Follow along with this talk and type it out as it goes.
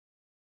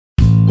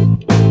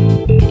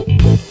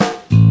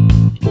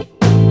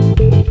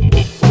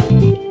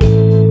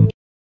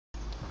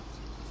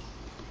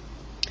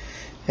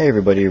Hey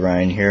everybody,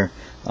 Ryan here.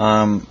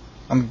 I'm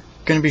going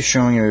to be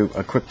showing you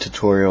a quick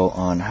tutorial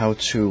on how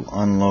to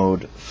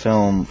unload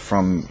film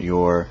from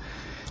your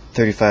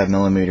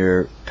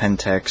 35mm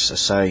Pentax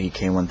Asahi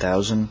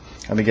K1000.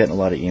 I've been getting a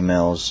lot of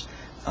emails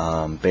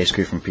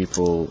basically from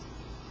people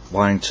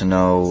wanting to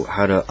know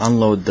how to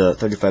unload the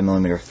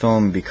 35mm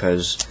film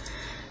because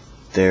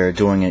they're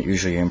doing it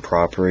usually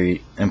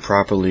improperly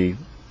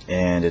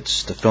and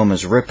the film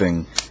is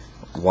ripping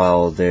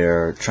while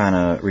they're trying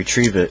to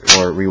retrieve it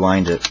or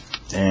rewind it.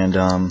 And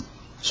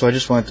so I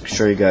just wanted to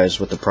show you guys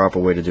what the proper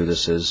way to do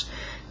this is,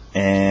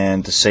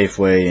 and the safe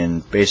way,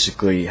 and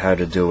basically how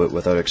to do it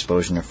without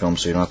exposing your film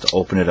so you don't have to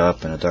open it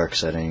up in a dark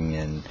setting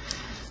and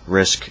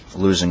risk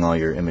losing all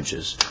your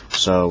images.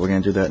 So we're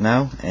going to do that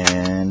now,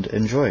 and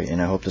enjoy,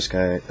 and I hope this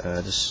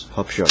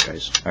helps you out,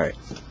 guys. Alright.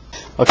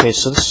 Okay,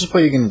 so this is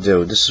what you're going to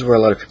do. This is where a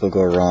lot of people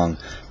go wrong.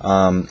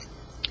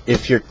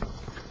 If your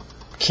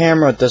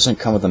camera doesn't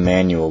come with a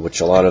manual,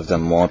 which a lot of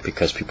them won't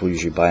because people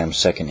usually buy them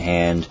second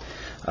hand,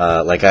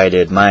 like I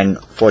did. Mine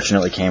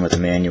fortunately came with a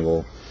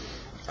manual.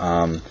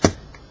 I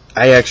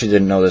actually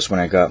didn't know this when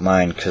I got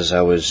mine because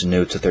I was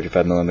new to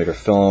 35mm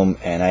film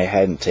and I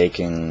hadn't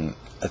taken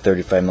a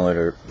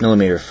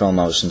 35mm film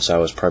out since I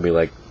was probably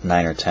like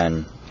 9 or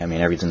 10. I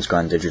mean, everything's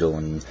gone digital,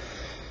 and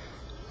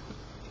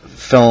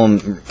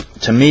film,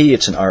 to me,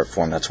 it's an art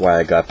form. That's why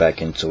I got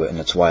back into it, and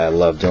that's why I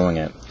love doing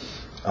it.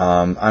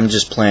 I'm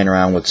just playing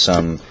around with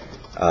some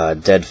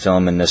dead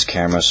film in this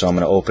camera, so I'm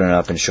going to open it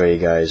up and show you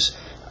guys.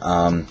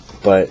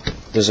 But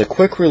there's a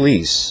quick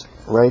release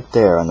right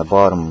there on the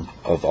bottom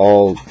of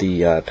all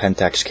the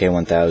Pentax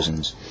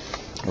K1000s.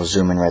 We'll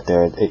zoom in right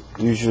there. It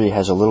usually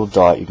has a little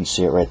dot. You can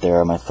see it right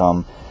there on my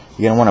thumb.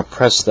 You're going to want to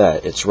press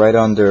that. It's right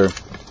under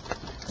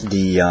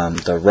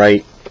the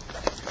right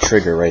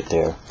trigger right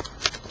there.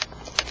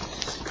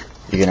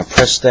 You're going to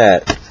press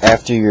that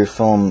after your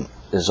film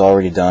is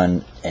already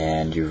done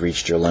and you've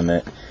reached your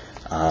limit.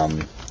 I'll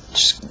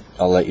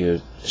let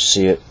you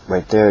see it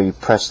right there. You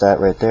press that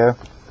right there.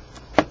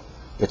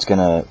 It's going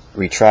to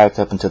retract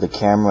up into the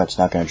camera. It's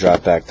not going to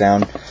drop back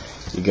down.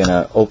 You're going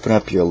to open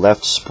up your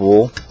left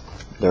spool,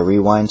 the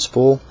rewind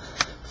spool,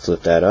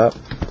 flip that up,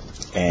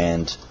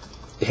 and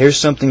here's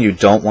something you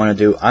don't want to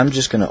do. I'm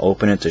just going to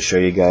open it to show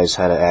you guys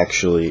how it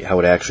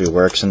actually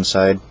works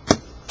inside.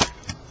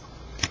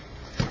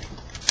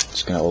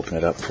 Just going to open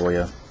it up for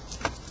you.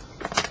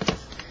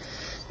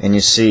 And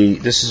you see,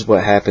 this is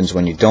what happens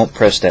when you don't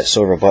press that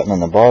silver button on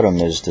the bottom.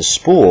 There's the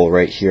spool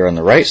right here on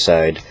the right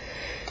side.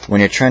 When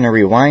you're trying to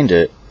rewind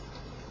it,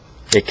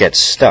 it gets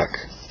stuck.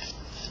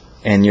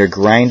 And you're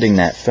grinding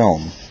that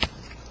film.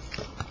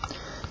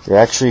 You're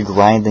actually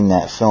grinding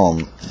that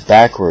film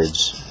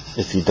backwards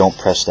if you don't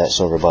press that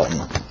silver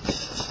button.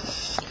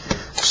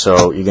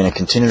 So you're going to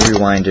continue to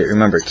rewind it.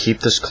 Remember,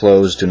 keep this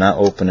closed. Do not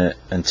open it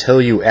until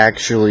you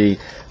actually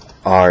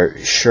are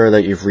sure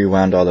that you've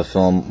rewound all the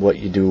film. What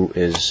you do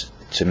is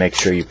to make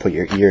sure you put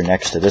your ear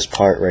next to this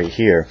part right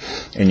here,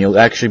 and you'll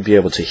actually be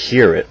able to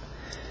hear it,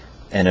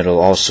 and it'll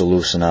also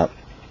loosen up.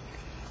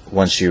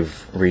 Once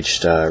you've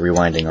reached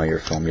rewinding all your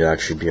film, you'll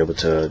actually be able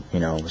to,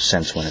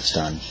 sense when it's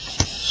done.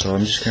 So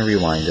I'm just going to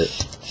rewind it.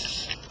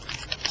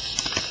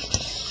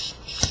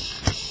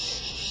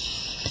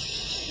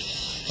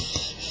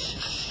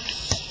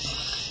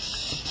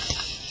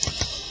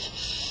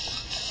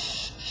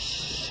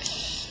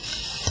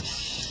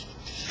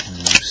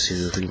 See,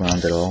 we've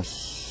rewound it all.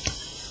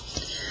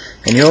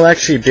 And you'll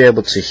actually be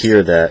able to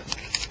hear that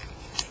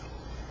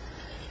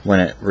when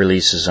it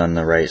releases on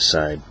the right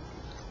side.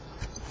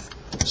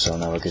 So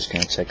now we're just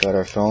going to take out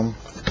our film.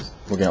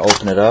 We're going to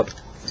open it up,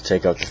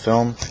 take out the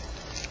film,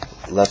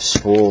 left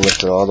spool,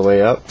 lift it all the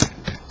way up.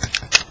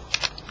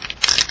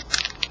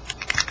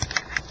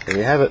 There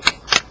you have it.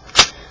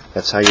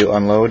 That's how you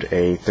unload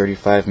a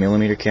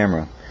 35mm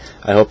camera.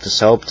 I hope this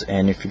helped,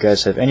 and if you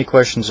guys have any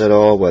questions at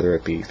all, whether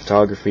it be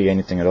photography,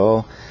 anything at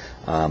all,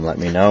 let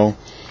me know.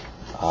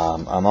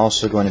 I'm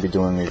also going to be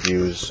doing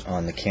reviews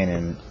on the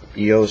Canon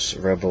EOS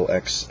Rebel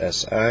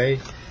XSI,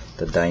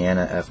 the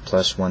Diana F+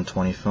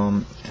 120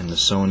 film, and the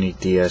Sony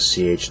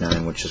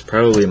DS-CH9, which is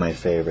probably my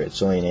favorite.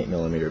 It's only an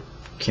 8mm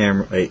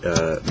camera, 8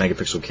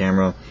 megapixel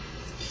camera,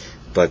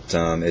 but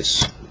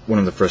it's one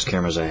of the first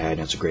cameras I had,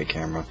 and it's a great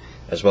camera,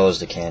 as well as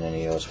the Canon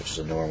EOS, which is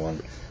a newer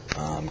one.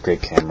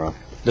 Great camera.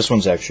 This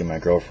one's actually my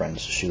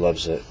girlfriend's. She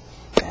loves it,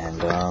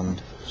 and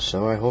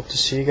so I hope to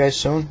see you guys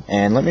soon,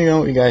 and let me know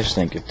what you guys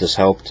think, if this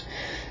helped.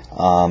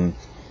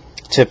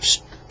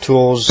 Tips,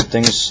 tools,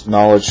 things,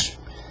 knowledge,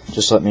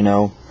 just let me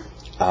know.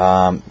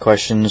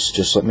 Questions,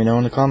 just let me know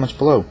in the comments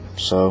below.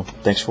 So,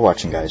 thanks for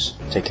watching, guys.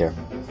 Take care.